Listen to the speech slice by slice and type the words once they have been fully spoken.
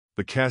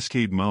The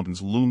Cascade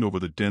Mountains loomed over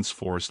the dense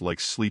forest like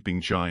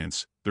sleeping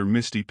giants, their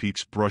misty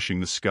peaks brushing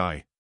the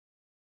sky.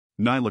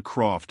 Nyla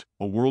Croft,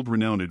 a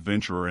world-renowned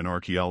adventurer and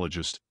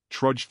archaeologist,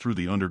 trudged through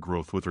the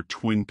undergrowth with her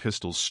twin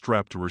pistols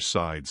strapped to her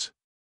sides.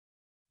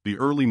 The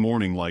early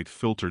morning light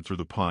filtered through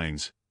the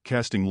pines,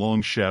 casting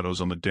long shadows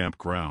on the damp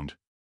ground.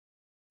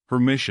 Her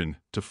mission,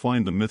 to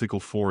find the mythical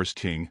Forest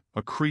King,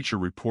 a creature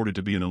reported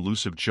to be an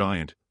elusive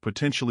giant,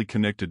 potentially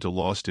connected to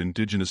lost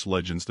indigenous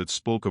legends that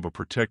spoke of a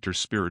protector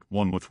spirit,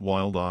 one with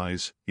wild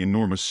eyes,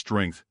 enormous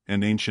strength,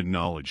 and ancient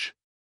knowledge.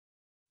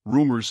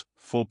 Rumors,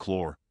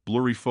 folklore,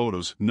 blurry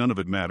photos, none of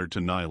it mattered to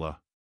Nyla.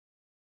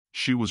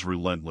 She was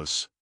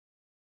relentless.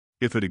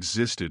 If it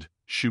existed,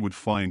 she would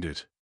find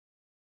it.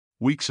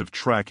 Weeks of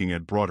tracking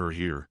had brought her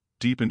here,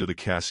 deep into the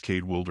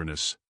Cascade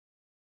wilderness.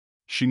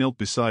 She knelt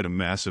beside a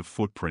massive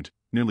footprint,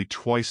 nearly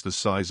twice the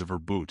size of her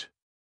boot.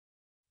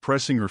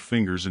 Pressing her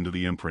fingers into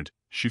the imprint,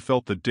 she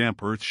felt the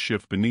damp earth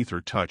shift beneath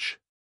her touch.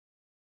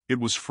 It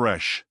was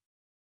fresh.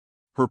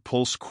 Her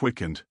pulse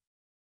quickened.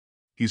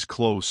 "He's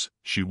close,"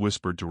 she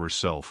whispered to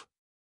herself.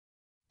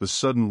 The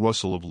sudden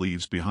rustle of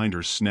leaves behind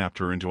her snapped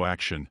her into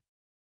action.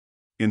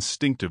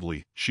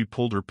 Instinctively, she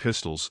pulled her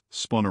pistols,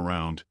 spun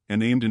around,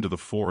 and aimed into the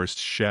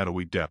forest's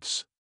shadowy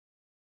depths.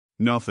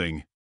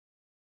 Nothing.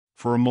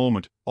 For a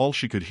moment, all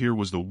she could hear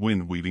was the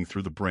wind weaving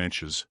through the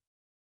branches.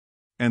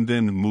 And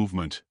then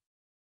movement.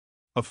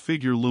 A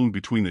figure loomed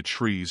between the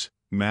trees,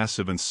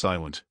 massive and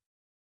silent.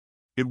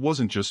 It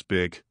wasn't just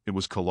big, it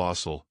was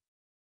colossal.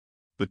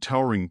 The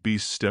towering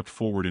beast stepped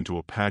forward into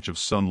a patch of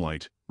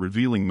sunlight,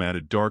 revealing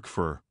matted dark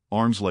fur,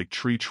 arms like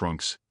tree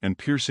trunks, and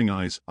piercing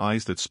eyes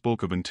that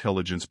spoke of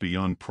intelligence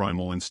beyond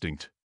primal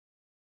instinct.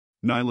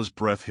 Nyla's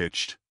breath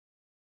hitched.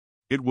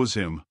 It was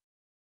him.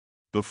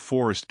 The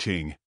Forest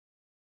King.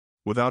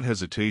 Without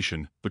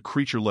hesitation, the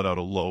creature let out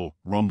a low,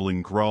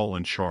 rumbling growl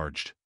and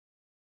charged.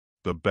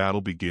 The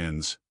battle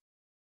begins.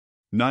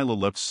 Nyla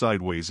leapt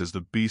sideways as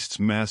the beast's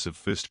massive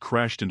fist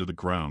crashed into the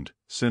ground,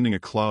 sending a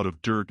cloud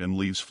of dirt and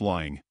leaves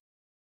flying.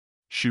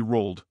 She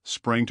rolled,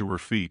 sprang to her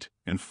feet,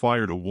 and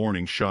fired a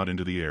warning shot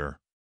into the air.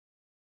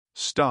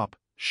 "Stop!"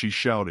 she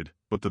shouted,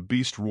 but the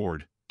beast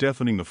roared,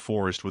 deafening the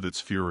forest with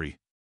its fury.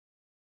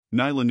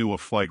 Nyla knew a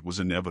fight was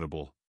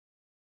inevitable.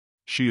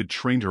 She had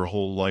trained her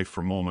whole life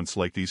for moments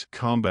like these,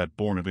 combat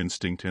born of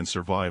instinct and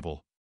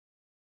survival.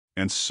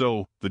 And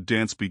so, the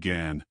dance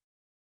began.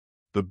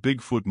 The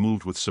Bigfoot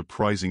moved with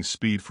surprising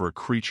speed for a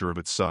creature of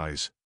its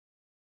size.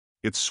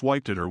 It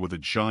swiped at her with a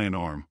giant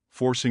arm,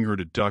 forcing her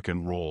to duck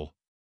and roll.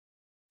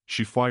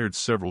 She fired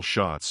several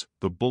shots,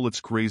 the bullets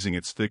grazing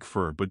its thick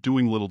fur but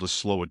doing little to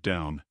slow it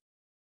down.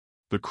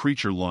 The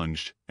creature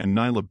lunged, and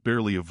Nyla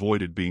barely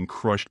avoided being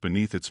crushed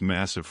beneath its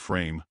massive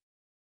frame.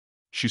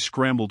 She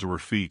scrambled to her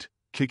feet,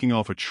 kicking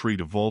off a tree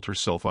to vault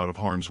herself out of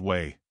harm's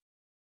way.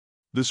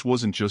 This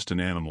wasn't just an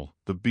animal,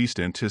 the beast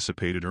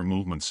anticipated her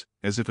movements,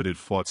 as if it had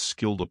fought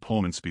skilled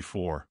opponents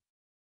before.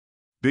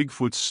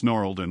 Bigfoot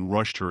snarled and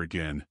rushed her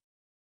again.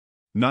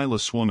 Nyla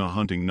swung a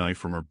hunting knife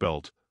from her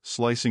belt,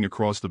 slicing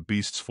across the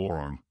beast's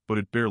forearm, but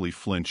it barely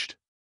flinched.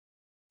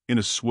 In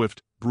a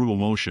swift, brutal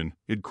motion,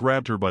 it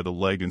grabbed her by the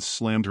leg and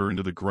slammed her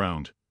into the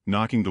ground,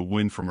 knocking the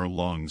wind from her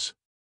lungs.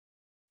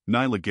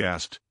 Nyla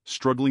gasped,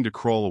 struggling to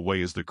crawl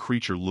away as the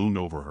creature loomed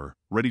over her,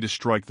 ready to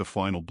strike the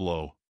final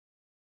blow.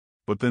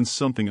 But then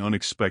something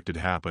unexpected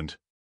happened.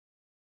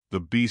 The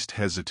beast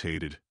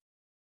hesitated.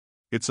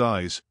 Its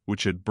eyes,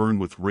 which had burned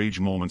with rage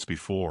moments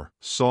before,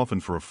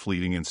 softened for a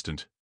fleeting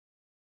instant.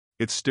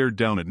 It stared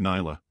down at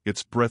Nyla,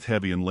 its breath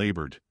heavy and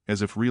labored,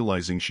 as if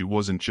realizing she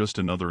wasn't just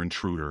another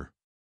intruder.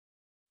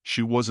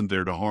 She wasn't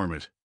there to harm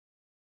it.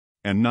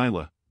 And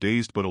Nyla,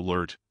 dazed but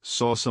alert,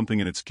 saw something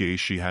in its gaze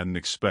she hadn't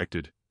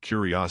expected: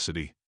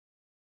 curiosity.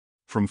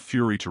 From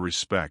fury to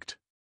respect.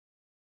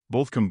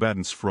 Both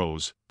combatants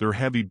froze, their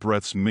heavy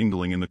breaths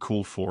mingling in the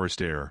cool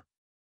forest air.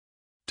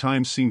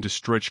 Time seemed to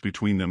stretch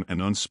between them, an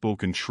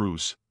unspoken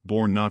truce,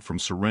 born not from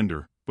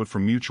surrender, but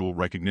from mutual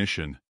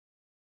recognition.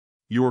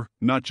 "You're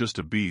not just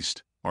a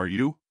beast, are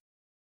you?"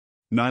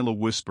 Nyla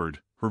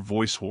whispered, her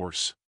voice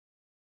hoarse.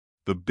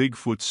 The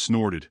Bigfoot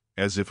snorted,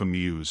 as if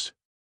amused.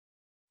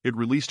 It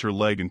released her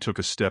leg and took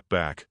a step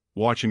back,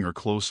 watching her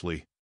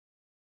closely.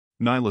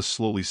 Nyla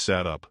slowly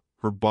sat up,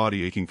 her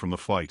body aching from the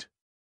fight.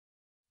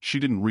 She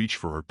didn't reach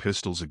for her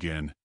pistols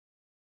again.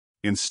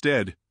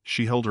 Instead,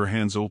 she held her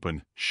hands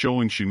open,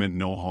 showing she meant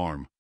no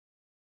harm.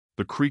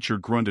 The creature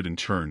grunted and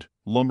turned,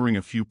 lumbering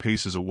a few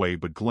paces away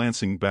but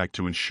glancing back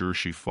to ensure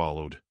she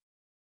followed.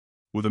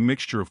 With a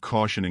mixture of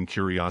caution and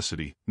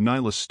curiosity,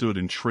 Nyla stood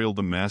and trailed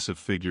the massive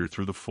figure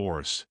through the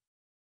forest.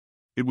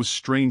 It was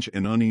strange,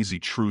 an uneasy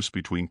truce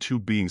between two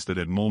beings that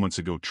had moments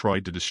ago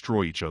tried to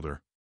destroy each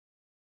other.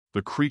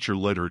 The creature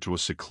led her to a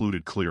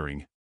secluded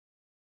clearing.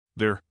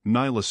 There,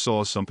 Nyla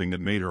saw something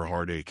that made her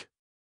heart ache.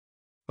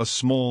 A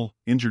small,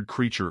 injured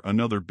creature,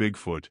 another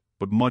Bigfoot,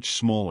 but much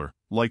smaller,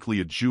 likely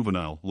a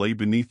juvenile, lay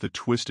beneath the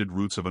twisted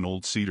roots of an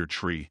old cedar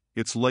tree,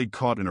 its leg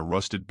caught in a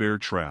rusted bear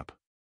trap.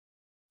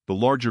 The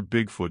larger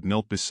Bigfoot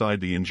knelt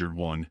beside the injured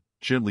one,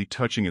 gently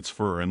touching its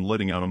fur and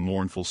letting out a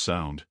mournful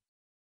sound.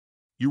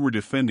 You were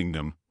defending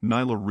them,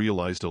 Nyla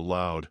realized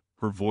aloud,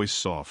 her voice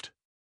soft.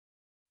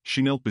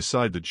 She knelt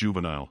beside the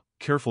juvenile,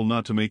 careful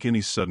not to make any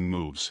sudden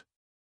moves.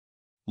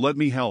 Let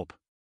me help.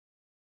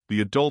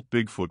 The adult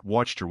Bigfoot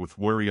watched her with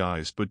wary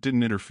eyes but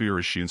didn't interfere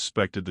as she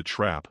inspected the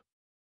trap.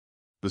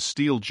 The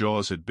steel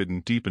jaws had bitten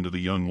deep into the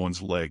young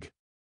one's leg.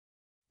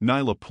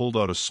 Nyla pulled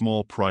out a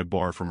small pry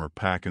bar from her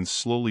pack and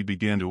slowly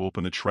began to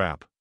open the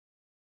trap.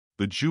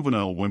 The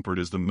juvenile whimpered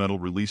as the metal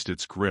released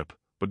its grip,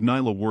 but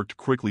Nyla worked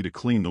quickly to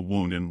clean the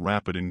wound and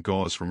wrap it in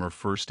gauze from her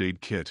first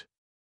aid kit.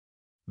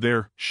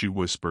 There, she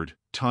whispered,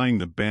 tying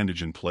the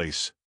bandage in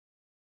place.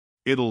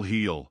 It'll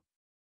heal.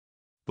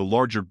 The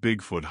larger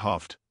Bigfoot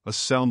huffed, a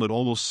sound that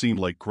almost seemed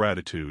like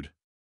gratitude.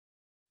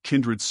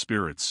 Kindred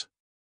spirits.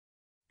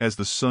 As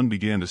the sun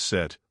began to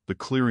set, the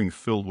clearing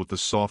filled with the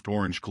soft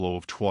orange glow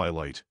of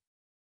twilight.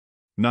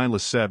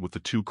 Nyla sat with the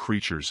two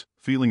creatures,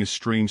 feeling a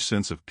strange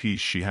sense of peace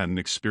she hadn't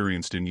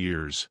experienced in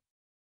years.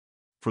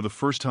 For the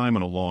first time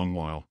in a long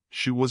while,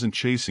 she wasn't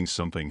chasing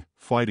something,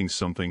 fighting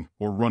something,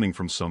 or running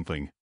from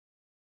something.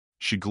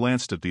 She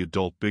glanced at the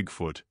adult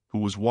Bigfoot, who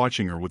was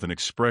watching her with an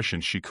expression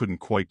she couldn't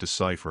quite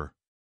decipher.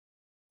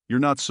 You're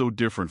not so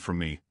different from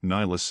me,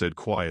 Nyla said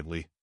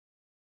quietly.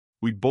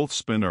 We both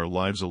spend our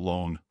lives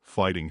alone,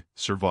 fighting,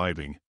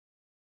 surviving.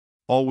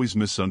 Always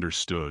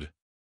misunderstood.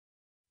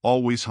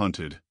 Always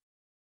hunted.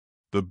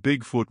 The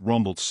Bigfoot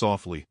rumbled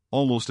softly,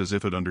 almost as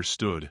if it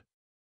understood.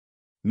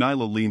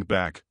 Nyla leaned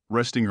back,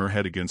 resting her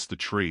head against the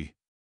tree.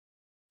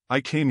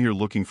 I came here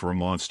looking for a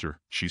monster,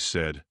 she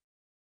said.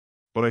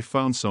 But I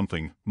found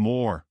something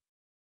more.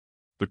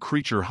 The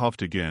creature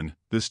huffed again,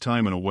 this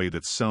time in a way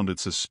that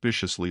sounded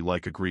suspiciously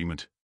like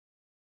agreement.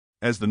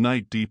 As the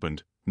night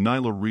deepened,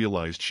 Nyla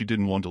realized she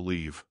didn't want to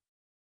leave.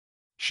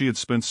 She had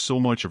spent so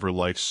much of her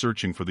life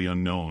searching for the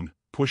unknown,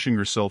 pushing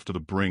herself to the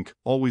brink,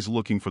 always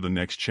looking for the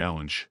next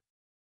challenge.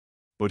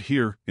 But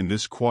here, in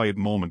this quiet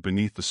moment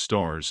beneath the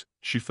stars,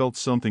 she felt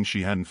something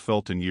she hadn't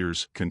felt in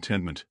years: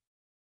 contentment.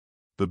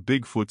 The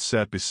Bigfoot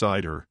sat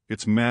beside her,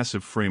 its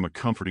massive frame a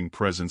comforting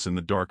presence in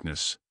the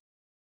darkness.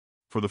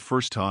 For the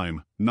first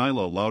time,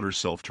 Nyla allowed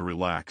herself to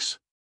relax.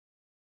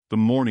 The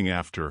morning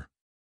after.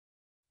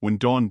 When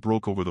dawn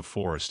broke over the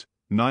forest,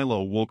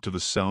 Nyla awoke to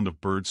the sound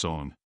of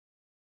birdsong.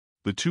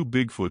 The two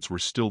Bigfoots were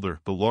still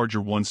there, the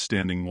larger one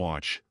standing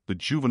watch, the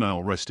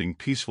juvenile resting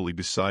peacefully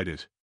beside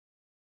it.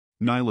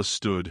 Nyla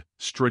stood,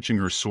 stretching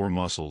her sore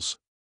muscles.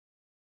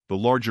 The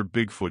larger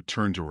Bigfoot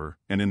turned to her,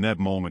 and in that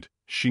moment,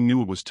 she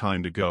knew it was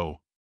time to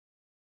go.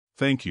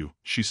 Thank you,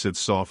 she said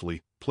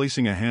softly,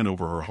 placing a hand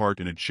over her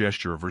heart in a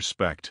gesture of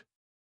respect.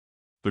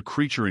 The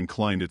creature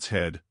inclined its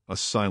head, a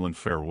silent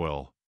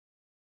farewell.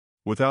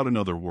 Without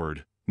another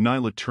word,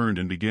 Nyla turned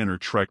and began her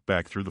trek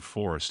back through the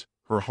forest,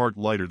 her heart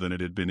lighter than it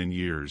had been in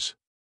years.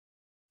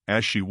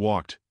 As she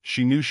walked,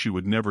 she knew she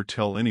would never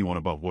tell anyone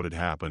about what had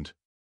happened.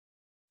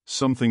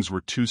 Some things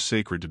were too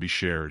sacred to be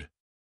shared.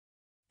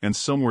 And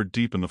somewhere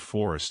deep in the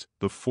Forest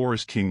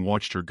King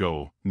watched her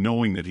go,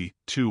 knowing that he,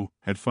 too,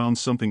 had found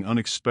something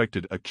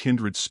unexpected, a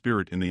kindred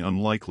spirit in the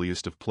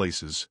unlikeliest of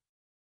places.